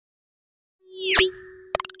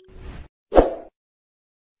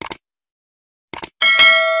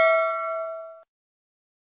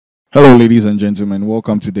Hello, ladies and gentlemen.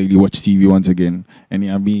 Welcome to Daily Watch TV once again. And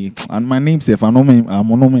yeah, me and my name's Steph. I'm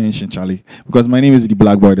on mention Charlie because my name is the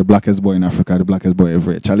Black Boy, the blackest boy in Africa, the blackest boy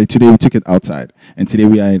everywhere. Charlie. Today we took it outside, and today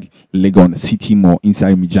we are in Legon City Mall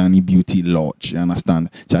inside Mijani Beauty Lodge. You understand,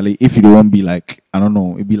 Charlie? If you don't want to be like I don't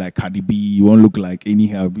know, it be like Cardi B. You won't look like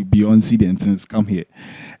anyhow Beyonce. Then things come here,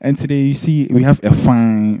 and today you see we have a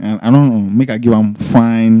fine and I don't know, make I give them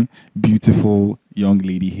fine, beautiful young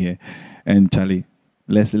lady here, and Charlie.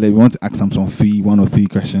 We want to ask them one or three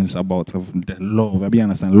questions about of the love. I be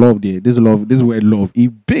understand love there. This word love is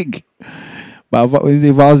big. But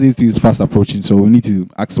Val's needs to is fast approaching, so we need to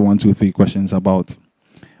ask one, two, three questions about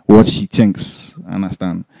what she thinks.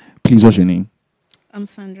 Understand? Please, what's your name? I'm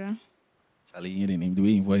Sandra. Charlie, hear the name. The way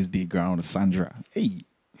you voice the ground, Sandra. Hey.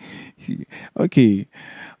 Okay,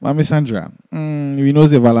 Mommy Sandra. We know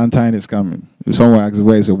the Valentine is coming. Someone asks,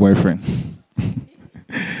 where is your boyfriend?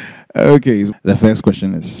 Okay, so the first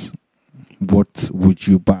question is, what would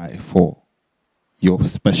you buy for your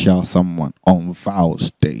special someone on Val's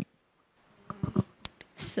Day?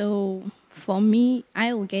 So for me,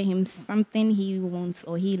 I will get him something he wants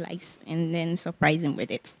or he likes and then surprise him with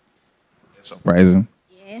it. Surprising.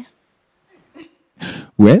 Yeah.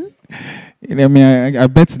 Well, I mean, I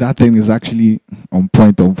bet that thing is actually on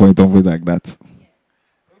point like that.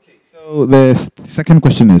 So the second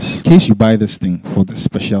question is, in case you buy this thing for this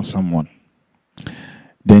special someone,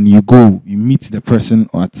 then you meet the person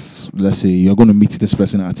at, let's say you're going to meet this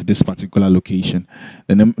person at this particular location.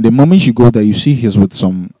 Then the moment you go there, you see he's with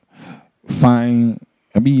some fine,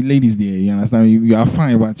 I mean, ladies there, you understand? You are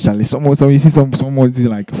fine, but Charlie, you see someone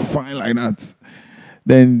like fine like that.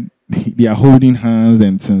 Then they are holding hands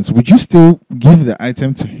and things. Would you still give the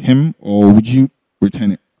item to him or would you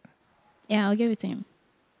return it? Yeah, I'll give it to him.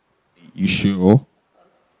 You sure?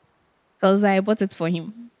 Because I bought it for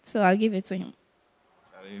him. So I'll give it to him.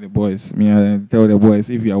 The boys, I tell the boys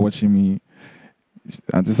if you are watching me,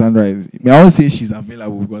 Auntie Sandra I won't say she's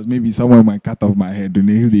available because maybe someone might cut off my head the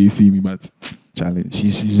next day you see me, but Charlie,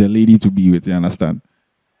 she's a lady to be with, you understand?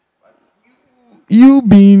 You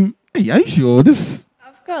being, hey, are you sure this?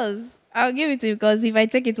 Of course. I'll give it to him because if I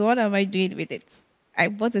take it, what am I doing with it? I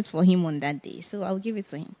bought it for him on that day. So I'll give it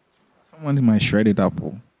to him. Someone might shred it up.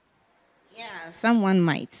 Oh. Yeah, someone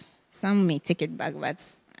might. Some may take it back, but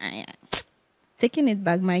taking it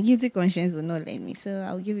back, my guilty conscience will not let me. So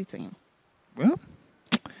I'll give it to him. Well,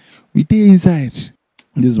 we stay inside.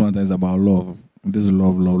 This one is about love. This is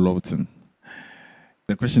love thing.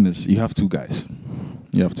 The question is, you have two guys.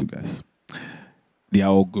 They are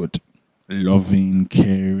all good. Loving,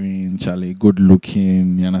 caring, Charlie, good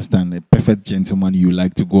looking, you understand? A perfect gentleman you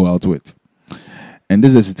like to go out with. And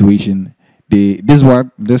this is a situation.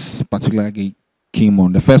 This particular guy came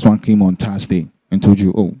on. The first one came on Thursday and told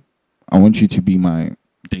you, "Oh, I want you to be my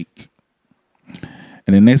date."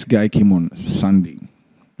 And the next guy came on Sunday.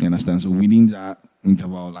 You understand? So within that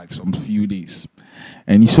interval, like some few days,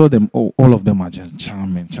 and he saw them. Oh, all of them are just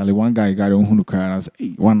charming. Charlie, one guy got on who cried. I was,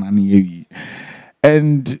 "Hey, one nanny."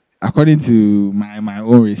 And according to my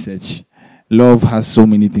own research, love has so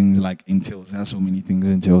many things like entails. It has so many things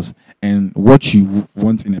entails, and what you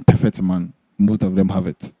want in a perfect man, both of them have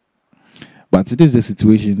it. But it is the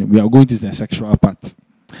situation. We are going to the sexual part.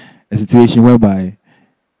 A situation whereby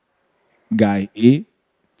guy A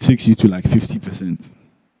takes you to like 50%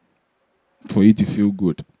 for you to feel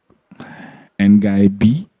good. And guy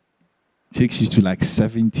B takes you to like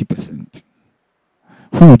 70%.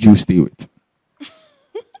 Who would you stay with?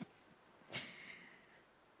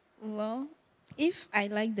 Well, if I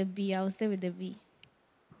like the B, I'll stay with the B.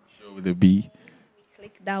 Sure, with the B.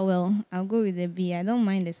 Click that well. I'll go with the B. I don't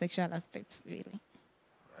mind the sexual aspects, really.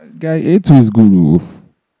 Guy A too is good. Oh.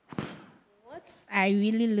 What I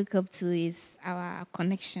really look up to is our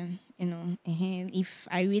connection, And if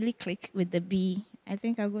I really click with the B, I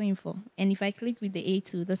think I'll go in for. And if I click with the A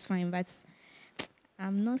too, that's fine. But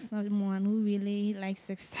I'm not someone who really likes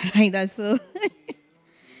sex like that. So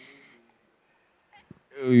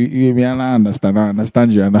I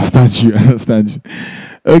understand you.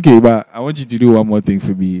 Okay, but I want you to do one more thing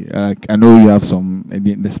for me. I know you have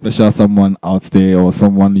the special someone out there or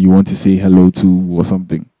someone you want to say hello to or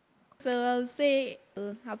something. So I'll say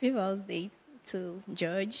happy Father's Day to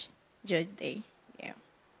George Day. Yeah,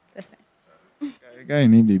 that's it. A guy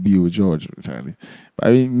named baby George, Charlie. But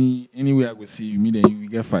I mean, me anyway, I go see you. Me then we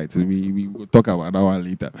get fights. We will talk about that one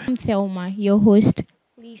later. I'm Thelma, your host.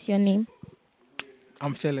 Please, your name.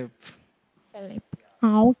 I'm Philip. Philip.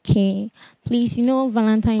 Okay. Please,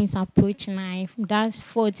 Valentine is approaching now. That's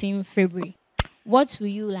 14th February. What will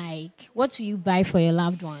you like? What will you buy for your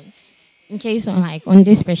loved ones? In case on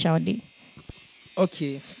this special day.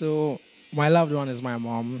 Okay, so my loved one is my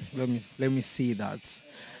mom. Let me see that.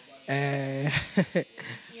 Uh,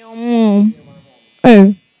 Your mom.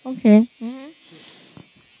 Oh, okay.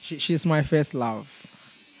 she's my first love.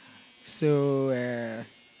 So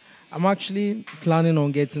I'm actually planning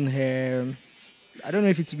on getting her. I don't know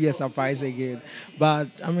if it will be a surprise again, but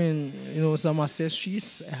I mean, some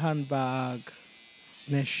accessories, a handbag,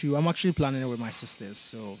 and a shoe. I'm actually planning it with my sisters.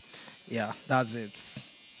 So, yeah, that's it.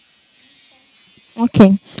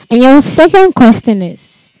 Okay. And your second question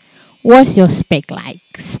is, what's your spec like?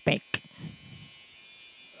 Spec.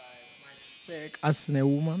 Spec as in a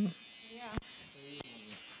woman.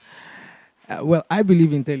 Well, I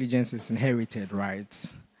believe intelligence is inherited,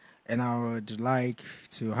 right? And I would like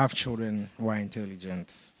to have children who are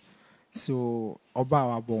intelligent. So,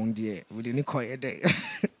 Oba Bondia, we didn't call it day.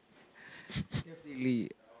 Definitely,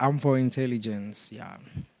 I'm for intelligence. Yeah,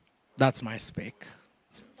 that's my spec.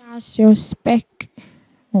 That's your spec.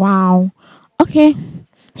 Wow. Okay.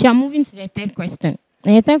 So I'm moving to the third question.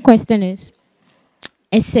 And the third question is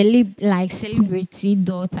a celebrity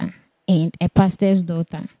daughter and a pastor's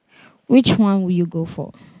daughter. Which one will you go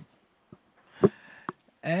for?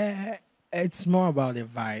 Uh, it's more about the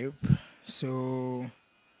vibe. So,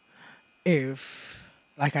 if,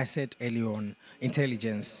 like I said earlier on,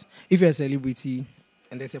 intelligence, if you're a celebrity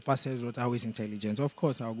and there's a pastor's daughter who is intelligent, of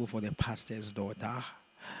course I'll go for the pastor's daughter.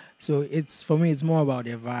 So it's for me, it's more about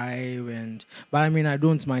the vibe, but I mean, I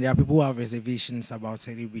don't mind. There are people who have reservations about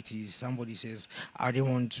celebrities. Somebody says, I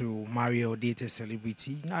don't want to marry or date a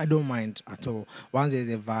celebrity. I don't mind at all. Once there's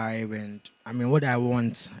a vibe, and I mean, what I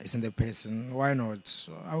want is in the person. Why not?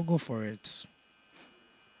 So I'll go for it.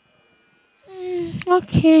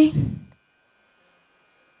 Okay.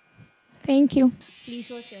 Thank you.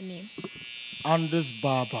 Please, what's your name? Anders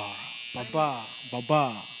Baba. Baba.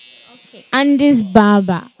 Baba. Okay. Andy's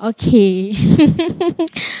Baba. Okay.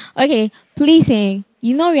 Okay. Please,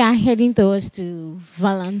 we are heading towards to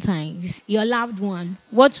Valentines. Your loved one.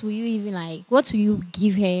 What will you even like? What will you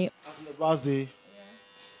give her? After the birthday,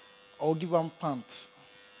 I'll give them pants.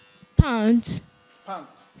 Pound.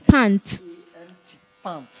 Pants. Pant. Empty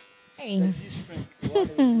pants. Hey. The G-string. The one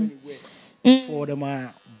that you wear for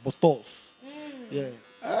them bottles. Yeah.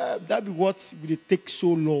 That be what we dey take show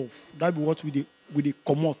love. That be what we dey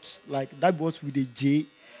commot. Like that be what we dey J,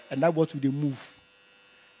 and that be what we dey move.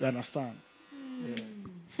 You understand?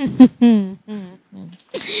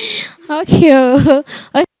 Okay. Okay.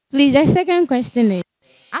 Please, the second question is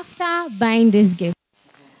after buying this gift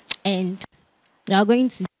and you are going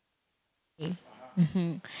to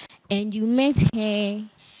and you met her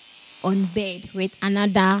on bed with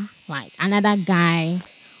another guy,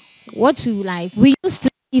 what you like? We used to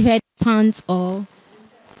give her the pants or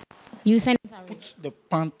you send it away? Put the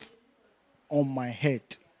pants on my head.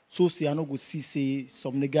 So say I no go see say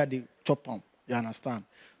some nigga they chop 'em. You understand?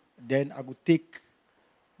 Then I go take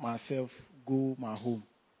myself, go my home,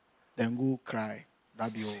 then go cry.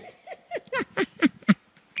 That be all.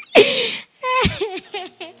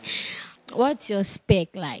 What's your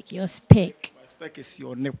spec like? Your spec. My spec is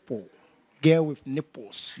your nipple. Girl with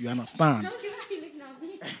nipples. You understand?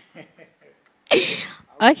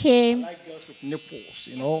 I Okay. like girls with nipples,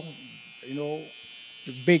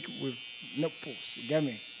 the big with nipples. You get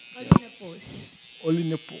me? Only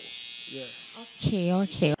nipples. Yeah. Okay,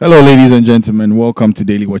 okay. Hello, ladies and gentlemen. Welcome to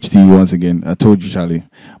Daily Watch TV once again. I told you, Charlie.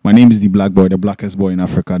 My name is the Black Boy, the blackest boy in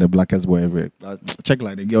Africa, the blackest boy ever. Check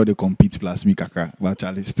like the girl they compete plus me, kaka. But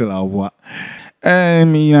Charlie, still our what?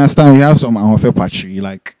 You understand? We have some unfair patchery,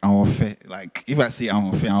 like unfair. Like if I say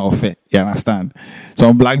unfair, you understand?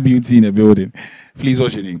 Some black beauty in the building. Please,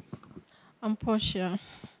 what's your name? I'm Portia.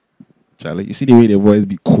 Charlie, you see the way the voice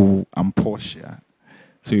be cool. I'm Portia.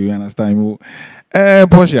 So you understand?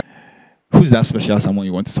 Portia, who's that special someone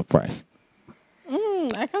you want to surprise?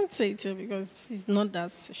 I can't say it because he's not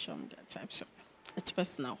that social media type, so it's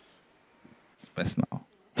personal. It's best now.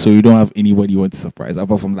 So you don't have anybody you want to surprise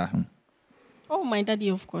apart from that? Oh, my daddy,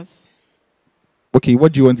 of course. Okay,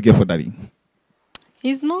 what do you want to get for daddy?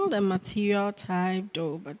 He's not a material type,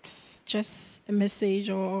 though, but just a message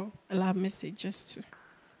or a love message just to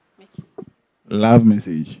make it. Love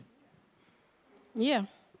message. Yeah.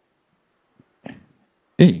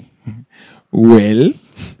 Hey. Well,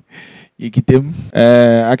 you get them.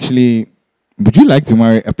 Actually, would you like to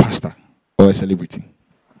marry a pastor or a celebrity?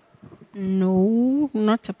 No,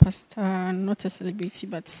 not a pastor, not a celebrity,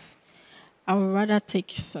 but I would rather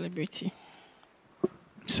take celebrity.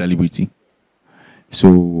 Celebrity.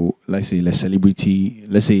 So let's say celebrity.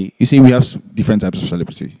 Let's say you see we have different types of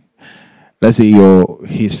celebrity. Let's say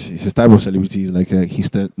his type of celebrity is like he's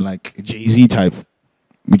the like Jay-Z type.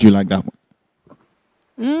 Would you like that one?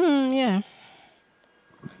 Yeah.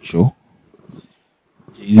 Sure.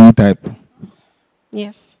 Jay-Z type.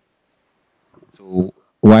 Yes. So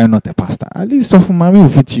why not a pastor? At least of mommy will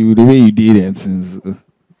fit you the way you did and things.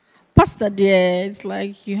 Pastor, there, it's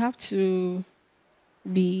like you have to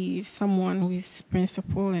be someone who is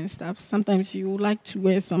principled and stuff. Sometimes you would like to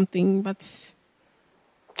wear something, but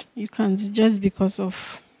you can't just because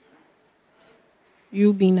of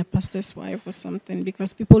you being a pastor's wife or something,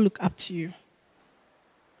 because people look up to you.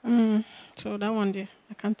 So that one day,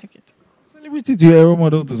 I can't take it. Celebrity to a role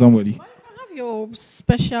model to somebody. Have your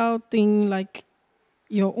special thing, like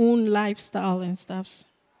your own lifestyle and stuff.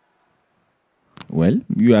 Well,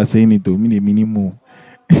 you are saying it to me the minimum.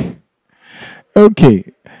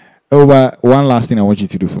 Okay. Oh, but one last thing I want you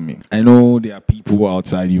to do for me. I know there are people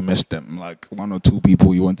outside you miss them, like one or two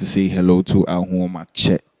people you want to say hello to at home at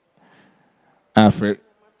check. Fred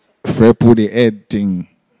put the head thing.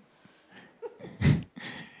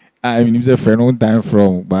 I mean, it's a friend on time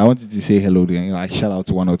from, but I wanted to say hello to him, like shout out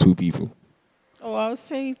to one or two people. Oh, I'll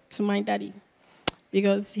say to my daddy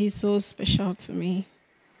because he's so special to me.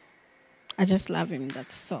 I just love him.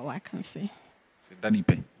 That's all I can say. So Daddy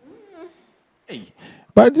Pay. Hey,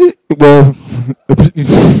 but well,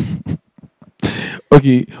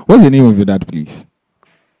 okay. What's the name of your dad, please?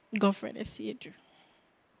 Godfrey, I see you.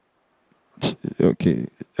 Okay,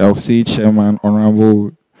 I'll say Chairman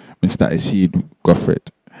Honorable Mr. Esiedu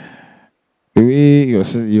Godfred. The way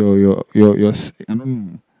I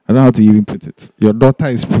don't know how to even put it. Your daughter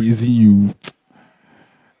is praising you.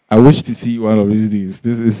 I wish to see one of these days.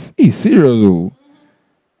 This is serious though.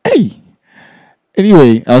 Hey.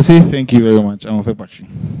 Anyway, I'll say thank you very much. I'm a Patri.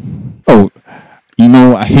 Oh,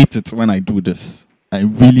 I hate it when I do this. I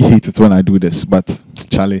really hate it when I do this. But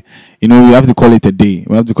Charlie, we have to call it a day.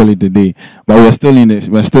 We have to call it a day. But we're still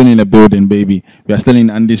in a building, baby. We are still in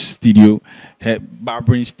Andy's studio,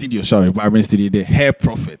 Barbering studio. The hair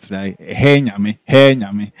prophets, like hair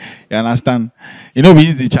nyame. You understand? We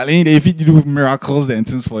easy, Charlie. If you do miracles, then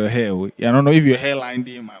things for your hair. I don't know if your hairline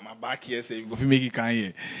there, my back here, say you go make it can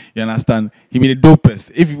here. You understand? He be the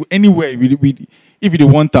dopest. If you anywhere, if you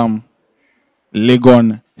want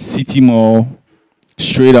Legon, City Mall.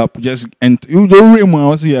 Straight up, just and you don't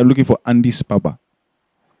remember you are looking for Andy's Papa.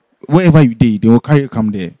 Wherever you did, they will carry you come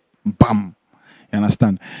there. Bam. You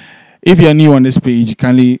understand? If you are new on this page,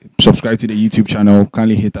 kindly subscribe to the YouTube channel.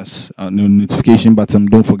 Kindly hit us the notification button.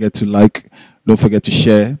 Don't forget to like. Don't forget to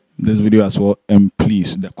share this video as well. And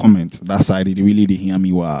please, the comment that side, they really they hear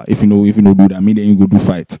me. Wow. If you know do that, me then you go do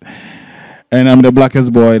fight. And I'm the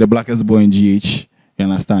blackest boy in GH. You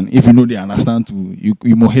understand? If you know they understand too,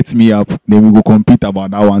 you more hit me up, then we go compete about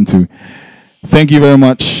that one too. Thank you very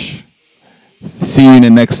much. See you in the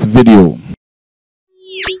next video.